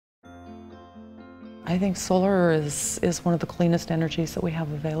I think solar is one of the cleanest energies that we have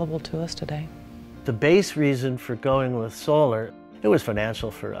available to us today. The base reason for going with solar, it was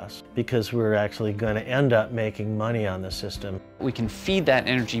financial for us because we're actually going to end up making money on the system. We can feed that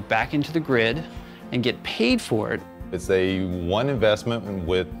energy back into the grid and get paid for it. It's a one investment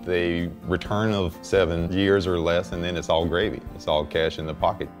with a return of 7 years or less, and then it's all gravy. It's all cash in the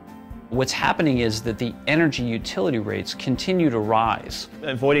pocket. What's happening is that the energy utility rates continue to rise.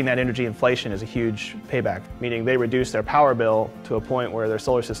 Avoiding that energy inflation is a huge payback, meaning they reduce their power bill to a point where their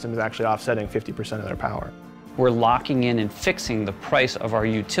solar system is actually offsetting 50% of their power. We're locking in and fixing the price of our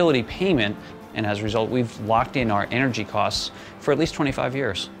utility payment, and as a result, we've locked in our energy costs for at least 25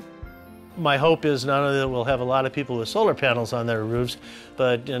 years. My hope is not only that we'll have a lot of people with solar panels on their roofs,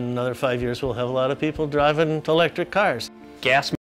 but in another 5 years we'll have a lot of people driving electric cars. Gas